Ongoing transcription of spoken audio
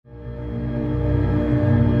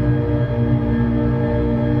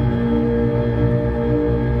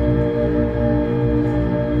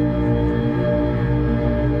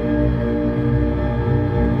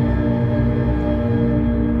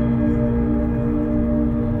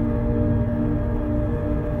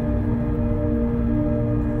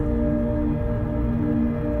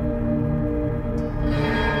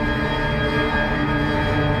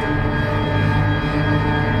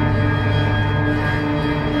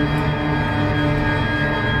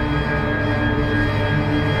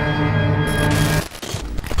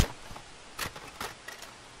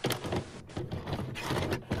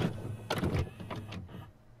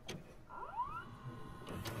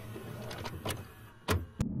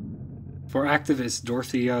For activist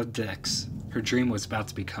Dorothea Dix, her dream was about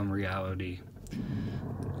to become reality.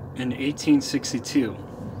 In 1862,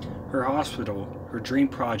 her hospital, her dream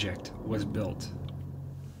project, was built.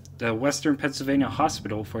 The Western Pennsylvania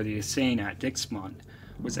Hospital for the Insane at Dixmont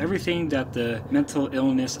was everything that the mental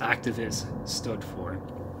illness activist stood for.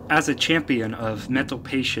 As a champion of mental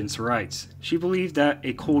patients' rights, she believed that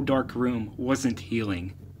a cold, dark room wasn't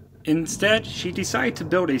healing. Instead, she decided to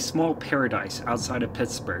build a small paradise outside of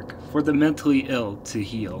Pittsburgh for the mentally ill to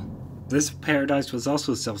heal. This paradise was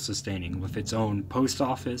also self-sustaining, with its own post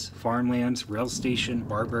office, farmlands, rail station,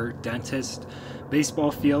 barber, dentist,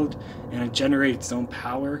 baseball field, and it generated its own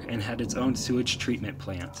power and had its own sewage treatment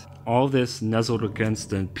plant. All this nestled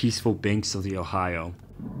against the peaceful banks of the Ohio.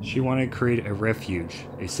 She wanted to create a refuge,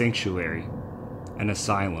 a sanctuary, an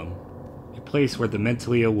asylum, a place where the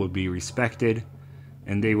mentally ill would be respected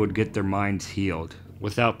and they would get their minds healed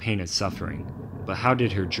without pain and suffering. But how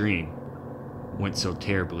did her dream went so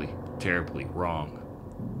terribly wrong?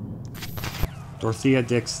 Dorothea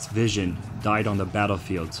Dix's vision died on the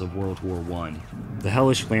battlefields of World War I. The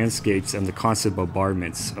hellish landscapes and the constant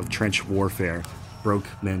bombardments of trench warfare broke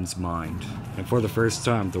men's mind, and for the first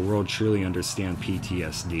time the world truly understood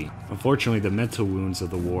PTSD. Unfortunately, the mental wounds of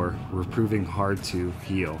the war were proving hard to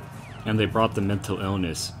heal, and they brought the mental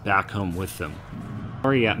illness back home with them.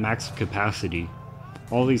 Already at max capacity,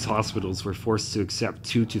 all these hospitals were forced to accept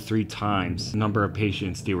 2 to 3 times the number of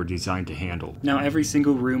patients they were designed to handle. Now every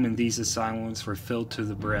single room in these asylums were filled to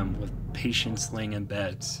the brim with patients laying in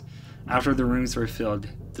beds. After the rooms were filled,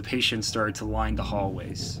 the patients started to line the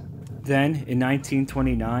hallways. Then, in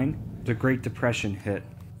 1929, the Great Depression hit.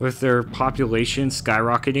 With their population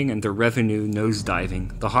skyrocketing and their revenue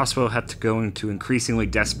nosediving, the hospital had to go into increasingly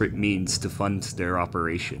desperate means to fund their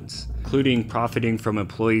operations, including profiting from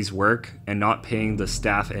employees' work and not paying the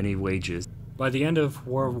staff any wages. By the end of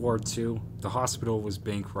World War II, the hospital was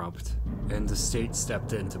bankrupt, and the state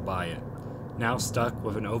stepped in to buy it. Now stuck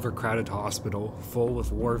with an overcrowded hospital full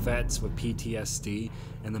with war vets with PTSD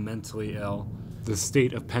and the mentally ill, the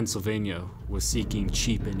state of Pennsylvania was seeking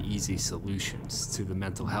cheap and easy solutions to the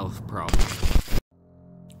mental health problem.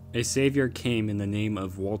 A savior came in the name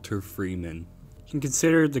of Walter Freeman. He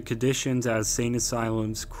considered the conditions at insane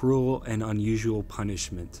asylums cruel and unusual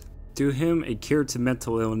punishment. To him, a cure to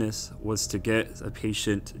mental illness was to get a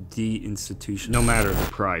patient de-institutionalized, no matter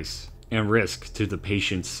the price, and risk to the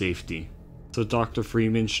patient's safety. So Dr.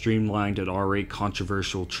 Freeman streamlined an already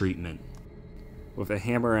controversial treatment. With a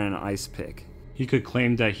hammer and an ice pick, he could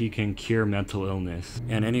claim that he can cure mental illness,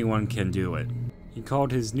 and anyone can do it. He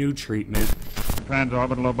called his new treatment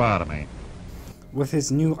transorbital lobotomy. With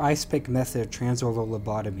his new ice pick method of transorbital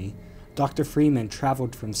lobotomy, Dr. Freeman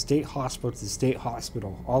traveled from state hospital to state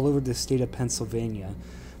hospital all over the state of Pennsylvania,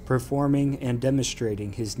 performing and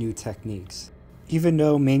demonstrating his new techniques. Even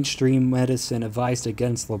though mainstream medicine advised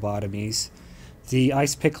against lobotomies, the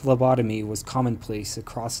ice pick lobotomy was commonplace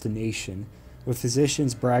across the nation, with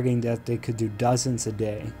physicians bragging that they could do dozens a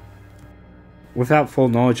day. Without full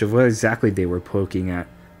knowledge of what exactly they were poking at,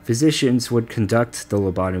 physicians would conduct the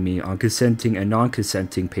lobotomy on consenting and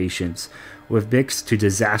non-consenting patients with mixed to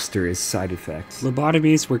disastrous side effects.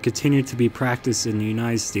 Lobotomies were continued to be practiced in the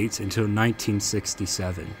United States until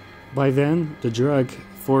 1967. By then, the drug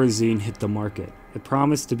Thorazine hit the market. It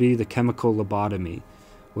promised to be the chemical lobotomy,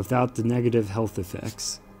 without the negative health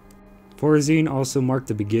effects. Thorazine also marked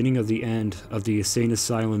the beginning of the end of the insane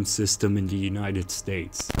asylum system in the United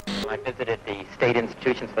States. I visited the state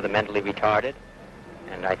institutions for the mentally retarded,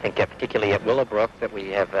 and I think particularly at Willowbrook that we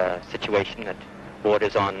have a situation that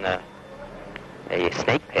borders on a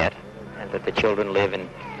snake pit, and that the children live in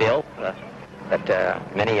filth,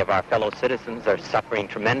 that many of our fellow citizens are suffering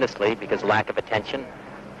tremendously because lack of attention,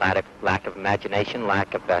 lack of imagination,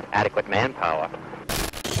 lack of adequate manpower.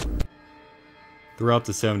 Throughout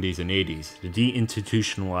the 70s and 80s, the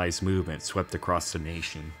deinstitutionalized movement swept across the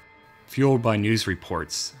nation. Fueled by news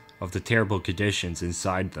reports of the terrible conditions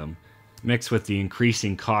inside them, mixed with the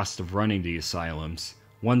increasing cost of running the asylums,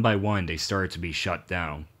 one by one they started to be shut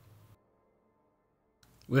down.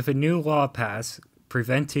 With a new law passed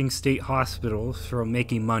preventing state hospitals from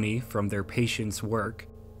making money from their patients' work,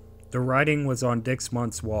 the writing was on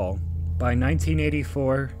Dixmont's wall. By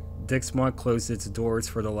 1984, Dixmont closed its doors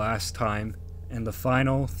for the last time, and the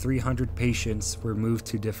final 300 patients were moved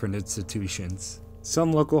to different institutions.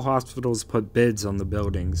 Some local hospitals put bids on the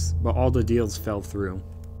buildings, but all the deals fell through.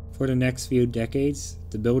 For the next few decades,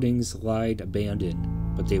 the buildings lied abandoned,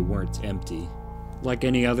 but they weren't empty. Like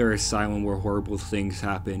any other asylum where horrible things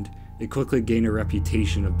happened, it quickly gained a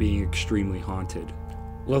reputation of being extremely haunted.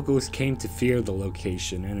 Locals came to fear the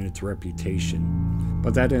location and its reputation,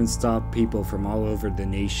 but that didn't stop people from all over the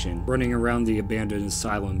nation running around the abandoned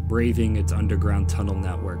asylum, braving its underground tunnel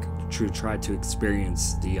network to try to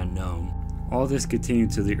experience the unknown. All this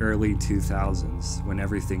continued to the early 2000s, when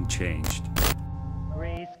everything changed.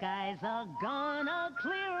 Gray skies are gonna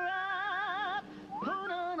clear up, put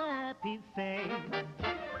on a happy face,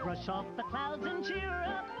 brush off the clouds and cheer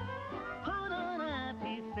up, put on a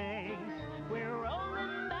happy face, we're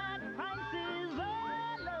rolling back prices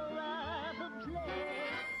all over the place.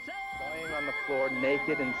 Lying on the floor,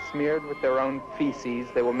 naked and smeared with their own feces,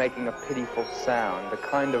 they were making a pitiful sound, the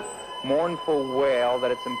kind of mournful wail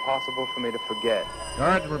that it's impossible for me to forget.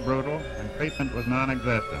 Guards were brutal, and treatment was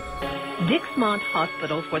non-existent. Dixmont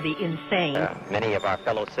Hospital for the Insane. Many of our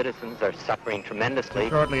fellow citizens are suffering tremendously.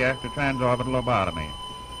 Shortly after transorbital lobotomy.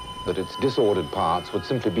 That its disordered parts would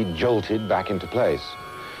simply be jolted back into place.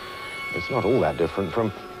 It's not all that different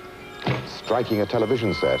from striking a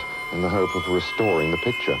television set in the hope of restoring the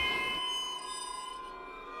picture.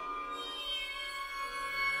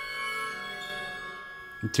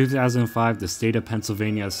 In 2005, the state of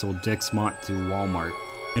Pennsylvania sold Dixmont to Walmart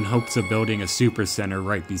in hopes of building a supercenter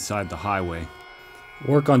right beside the highway.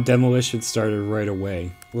 Work on demolition started right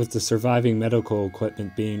away, with the surviving medical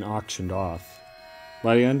equipment being auctioned off.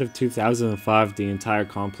 By the end of 2005, the entire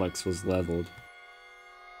complex was leveled.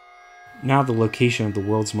 Now the location of the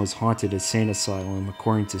world's most haunted insane asylum,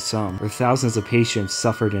 according to some, where thousands of patients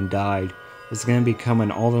suffered and died, was going to become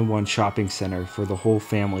an all-in-one shopping center for the whole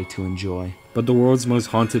family to enjoy. But the world's most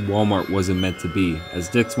haunted Walmart wasn't meant to be, as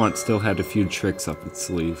Dixmont still had a few tricks up its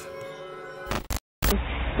sleeve.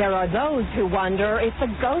 There are those who wonder if the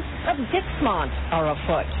ghosts of Dixmont are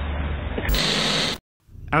afoot.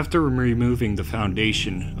 After removing the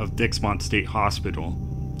foundation of Dixmont State Hospital,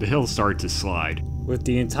 the hills started to slide. With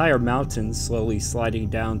the entire mountain slowly sliding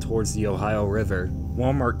down towards the Ohio River,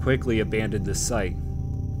 Walmart quickly abandoned the site.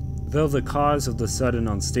 Though the cause of the sudden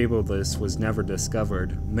unstableness was never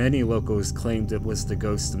discovered, many locals claimed it was the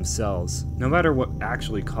ghosts themselves. No matter what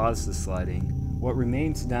actually caused the sliding, what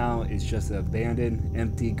remains now is just an abandoned,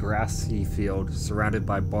 empty, grassy field surrounded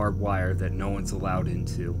by barbed wire that no one's allowed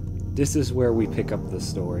into. This is where we pick up the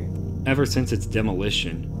story. Ever since its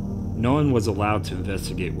demolition, no one was allowed to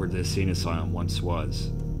investigate where the insane asylum once was.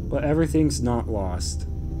 But everything's not lost.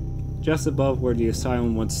 Just above where the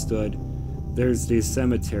asylum once stood, there's the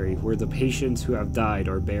cemetery where the patients who have died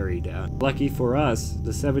are buried at. Lucky for us,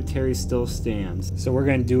 the cemetery still stands, so we're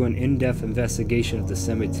going to do an in-depth investigation of the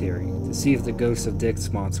cemetery to see if the ghosts of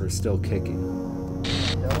Dixmont are still kicking.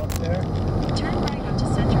 Still up there? Turn right onto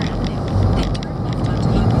Center Avenue, then turn left onto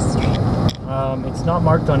Locust Street. It's not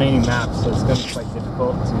marked on any maps, so it's going to be quite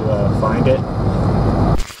difficult to find it.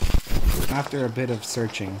 After a bit of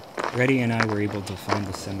searching, Reddy and I were able to find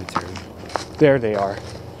the cemetery. There they are.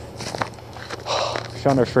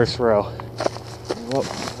 Found our first row.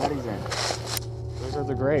 What is that? Those are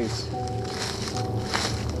the graves.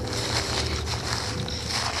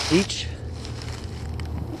 Each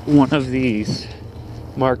one of these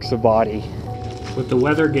marks a body. With the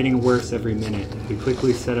weather getting worse every minute, we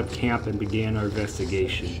quickly set up camp and began our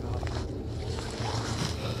investigation.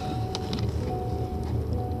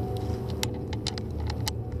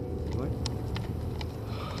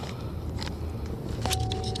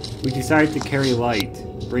 We decided to carry light,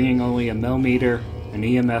 bringing only a millimeter, an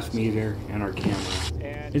EMF meter, and our camera.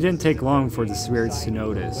 It didn't take long for the spirits to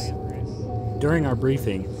notice. During our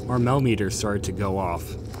briefing, our millimeter started to go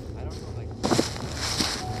off.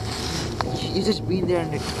 You just been there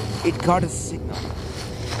and it got a signal.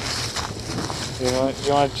 You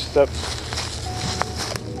want to step?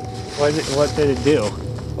 What did it do?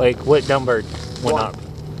 Like, what number went up?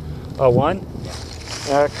 Oh, 1?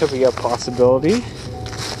 Yeah, that could be a possibility.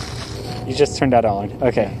 You just turned that on.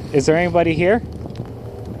 Okay. Is there anybody here?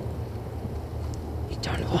 You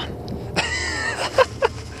turned it on.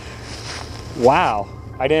 Wow.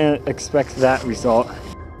 I didn't expect that result.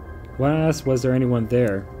 When I asked was there anyone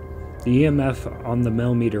there, the EMF on the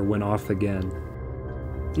millimeter went off again.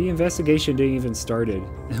 The investigation didn't even started,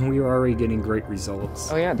 and we were already getting great results.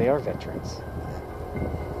 Oh yeah, they are veterans.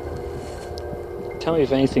 Tell me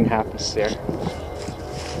if anything happens there.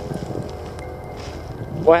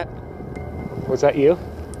 What? Was that you?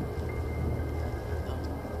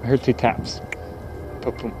 I heard 2 taps.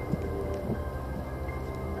 Boom, boom.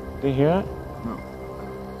 Did you hear that? No.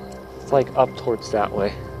 It's like up towards that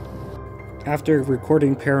way. After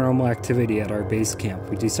recording paranormal activity at our base camp,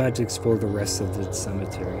 we decided to explore the rest of the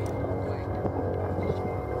cemetery.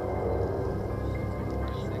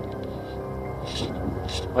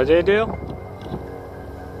 What did it do?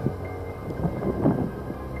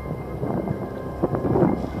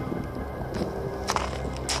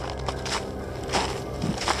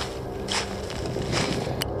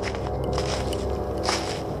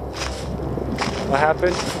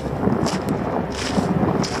 happened?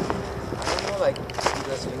 I don't know, like it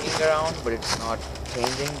was swinging around, but it's not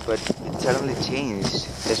changing, but it suddenly changed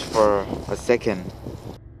just for a second.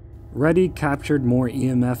 Reddy captured more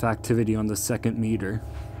EMF activity on the second meter.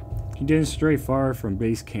 He didn't stray far from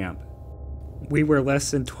base camp. We were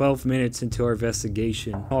less than 12 minutes into our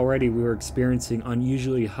investigation. Already we were experiencing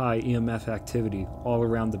unusually high EMF activity all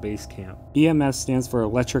around the base camp. EMF stands for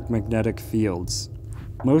electromagnetic fields.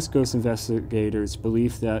 Most ghost investigators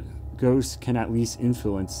believe that ghosts can at least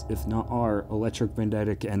influence, if not are,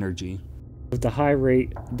 electromagnetic energy. With the high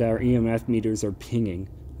rate that our EMF meters are pinging,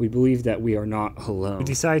 we believe that we are not alone. We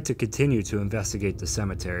decided to continue to investigate the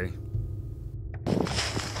cemetery.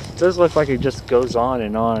 It does look like it just goes on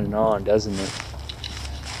and on and on, doesn't it?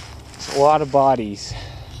 It's a lot of bodies.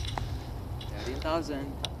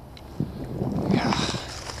 13,000. Yeah.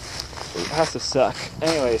 It has to suck.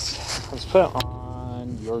 Anyways, let's put it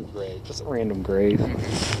on your grave. Just a random grave.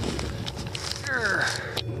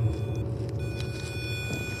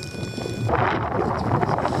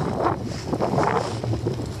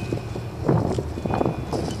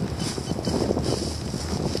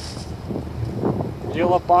 You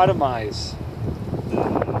lobotomize.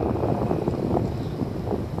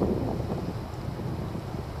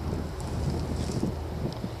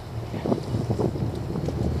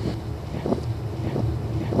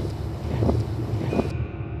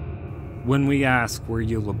 When we asked, were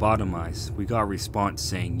you lobotomized, we got a response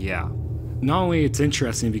saying yeah. Not only it's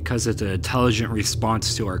interesting because it's an intelligent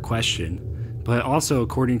response to our question, but also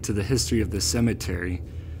according to the history of the cemetery,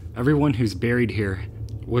 everyone who's buried here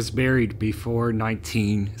was buried before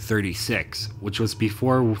 1936, which was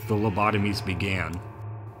before the lobotomies began.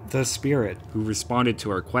 The spirit who responded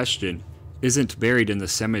to our question isn't buried in the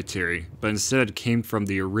cemetery, but instead came from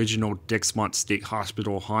the original Dixmont State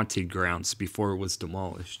Hospital haunted grounds before it was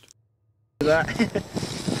demolished. That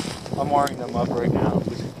I'm wiring them up right now,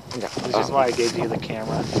 which is why I gave you the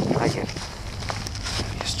camera. I get it.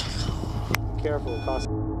 Careful, cost.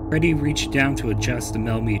 Reddy reached down to adjust the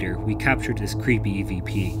millimeter. We captured this creepy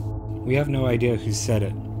EVP. We have no idea who said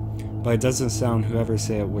it, but it doesn't sound whoever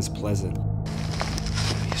said it was pleasant.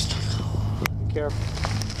 Be careful.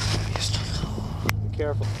 Be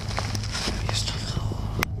careful.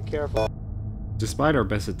 Be careful. Despite our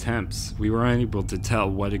best attempts, we were unable to tell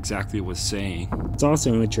what exactly it was saying. What's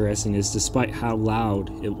also interesting is despite how loud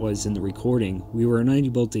it was in the recording, we were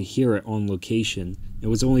unable to hear it on location. It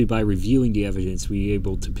was only by reviewing the evidence we were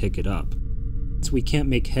able to pick it up. So we can't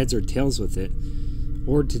make heads or tails with it,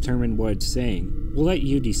 or determine what it's saying. We'll let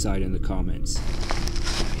you decide in the comments.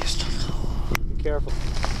 Be careful.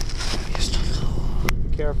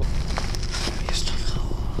 Be careful.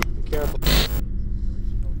 Be careful.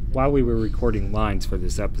 While we were recording lines for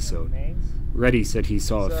this episode, Reddy said he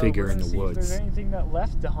saw a figure in the woods. See if there's anything that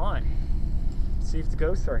left to haunt. See if the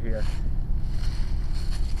ghosts are here.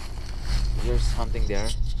 There's something there.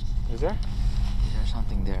 Is there? There's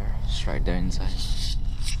something there. It's right there inside.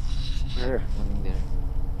 Where? Something there.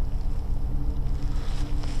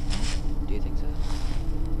 Do you think so?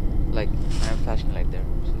 Like, I have flashing light there.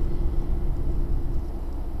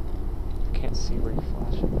 I can't see where you're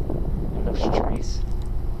flashing. In those trees.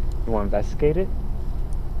 You want to investigate it?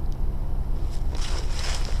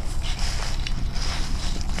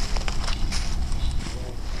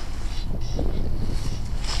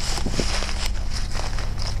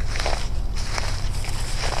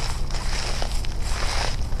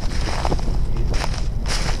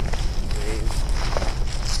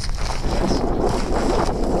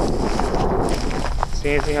 See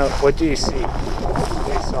anything else? What do you see? What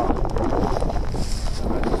do you saw?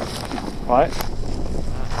 What?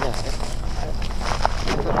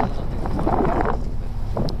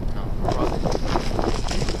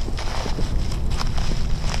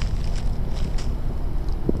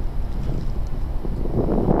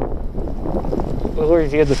 We'll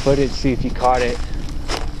review the footage, see if you caught it.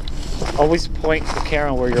 Always point the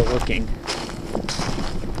camera where you're looking.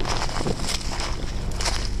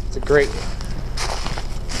 It's a great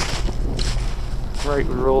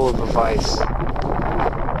rule of advice.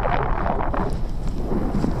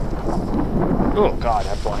 Oh god,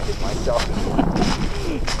 I blinded myself.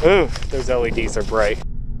 Ooh, those LEDs are bright.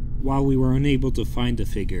 While we were unable to find the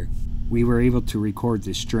figure, we were able to record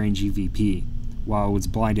this strange EVP while it was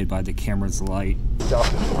blinded by the camera's light.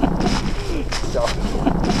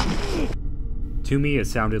 To me, it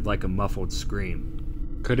sounded like a muffled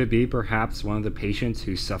scream. Could it be perhaps one of the patients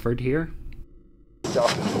who suffered here?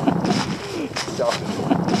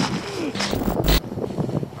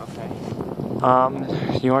 Okay.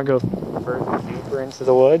 You want to go further deeper into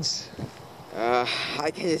the woods?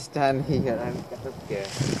 I can just stand here. I'm kind of scared.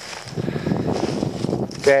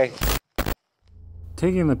 Okay.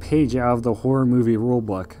 Taking the page out of the horror movie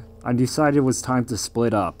rulebook, I decided it was time to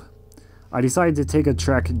split up. I decided to take a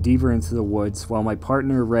trek deeper into the woods while my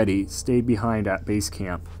partner, Reddy, stayed behind at base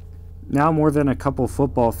camp. Now more than a couple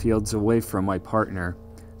football fields away from my partner,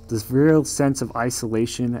 this real sense of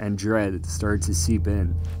isolation and dread started to seep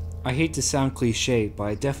in. I hate to sound cliche, but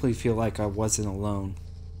I definitely feel like I wasn't alone.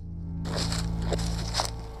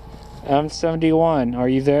 M71, are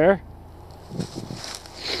you there?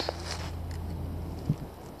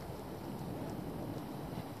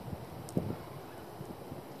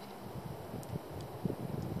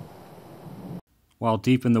 While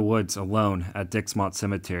deep in the woods, alone, at Dixmont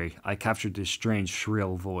Cemetery, I captured this strange,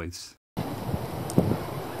 shrill voice.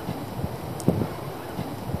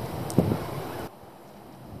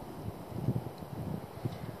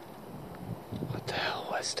 What the hell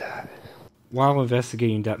was that? While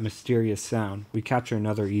investigating that mysterious sound, we capture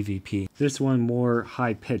another EVP, this one more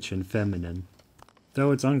high-pitched and feminine.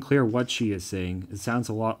 Though it's unclear what she is saying, it sounds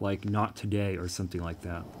a lot like "not today" or something like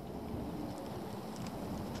that.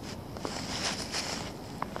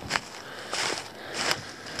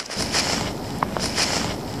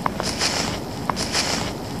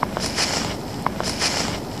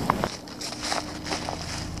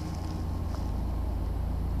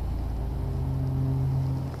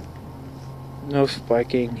 No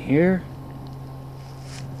spiking here.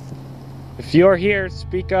 If you're here,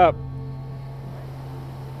 speak up.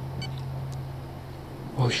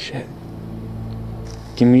 Oh shit.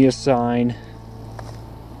 Give me a sign.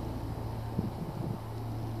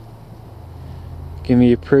 Give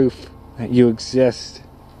me a proof that you exist,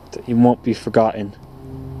 that you won't be forgotten.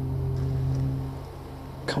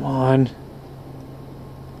 Come on.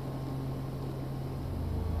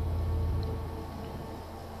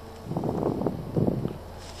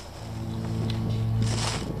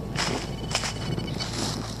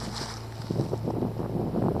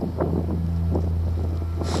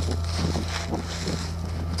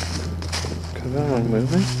 Come on,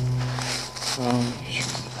 moving.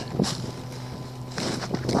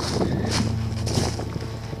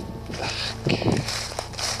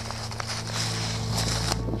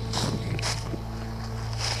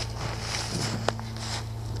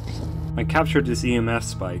 I captured this EMF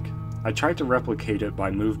spike. I tried to replicate it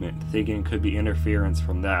by movement, thinking it could be interference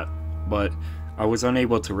from that, but I was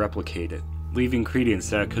unable to replicate it, leaving credence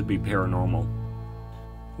that it could be paranormal.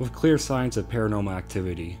 With clear signs of paranormal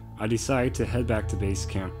activity, I decided to head back to base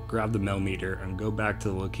camp, grab the millimeter, and go back to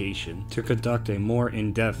the location to conduct a more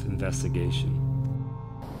in-depth investigation.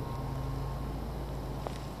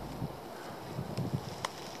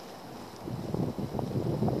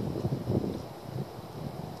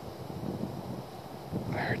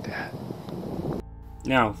 I heard that.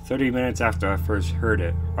 Now, 30 minutes after I first heard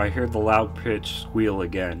it, I heard the loud pitch squeal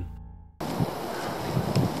again.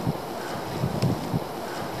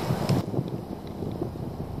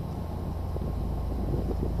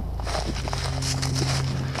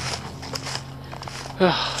 You're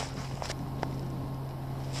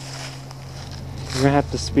gonna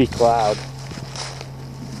have to speak loud.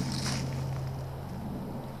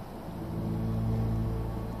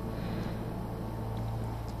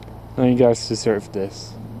 No, you guys deserve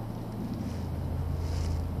this.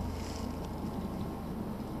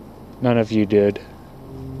 None of you did.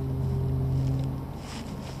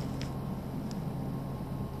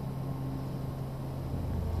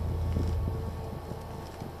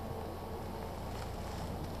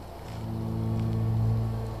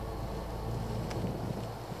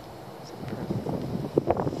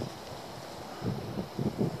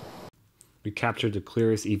 We captured the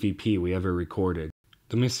clearest EVP we ever recorded.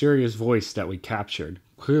 The mysterious voice that we captured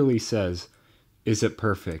clearly says, "Is it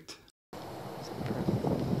perfect?"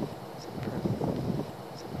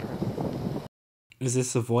 Is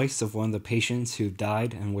this the voice of one of the patients who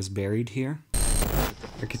died and was buried here?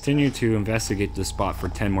 I continued to investigate the spot for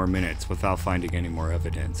 10 more minutes without finding any more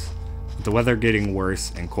evidence. With the weather getting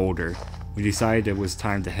worse and colder, we decided it was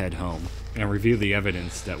time to head home and review the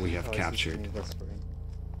evidence that we have captured.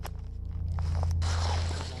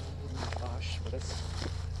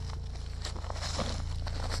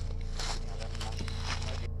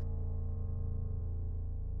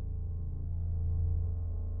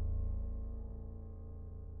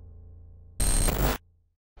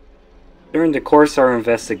 During the course of our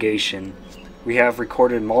investigation, we have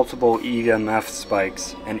recorded multiple EMF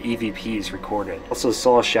spikes and EVPs recorded. Also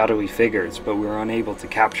saw shadowy figures, but we were unable to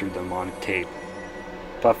capture them on tape.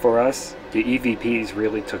 But for us, the EVPs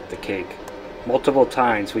really took the cake. Multiple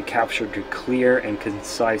times we captured clear and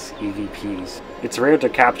concise EVPs. It's rare to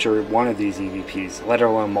capture one of these EVPs, let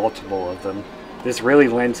alone multiple of them. This really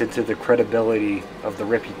lends into the credibility of the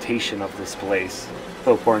reputation of this place.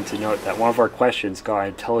 So important to note that one of our questions got an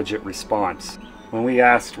intelligent response. When we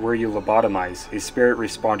asked, "Were you lobotomized?" a spirit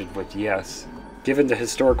responded with yes. Given the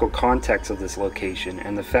historical context of this location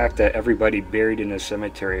and the fact that everybody buried in the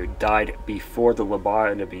cemetery died before the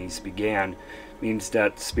lobotomies began, means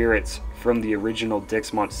that spirits from the original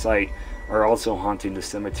Dixmont site are also haunting the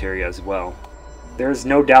cemetery as well. There is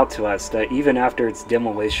no doubt to us that even after its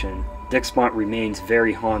demolition, Dixmont remains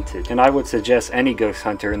very haunted, and I would suggest any ghost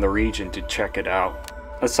hunter in the region to check it out.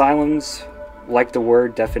 Asylums, like the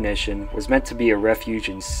word definition, was meant to be a refuge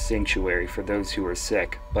and sanctuary for those who were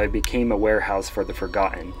sick, but it became a warehouse for the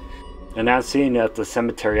forgotten. And as seen at the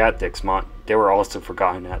cemetery at Dixmont, they were also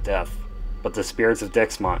forgotten at death. But the spirits of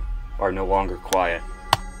Dixmont are no longer quiet.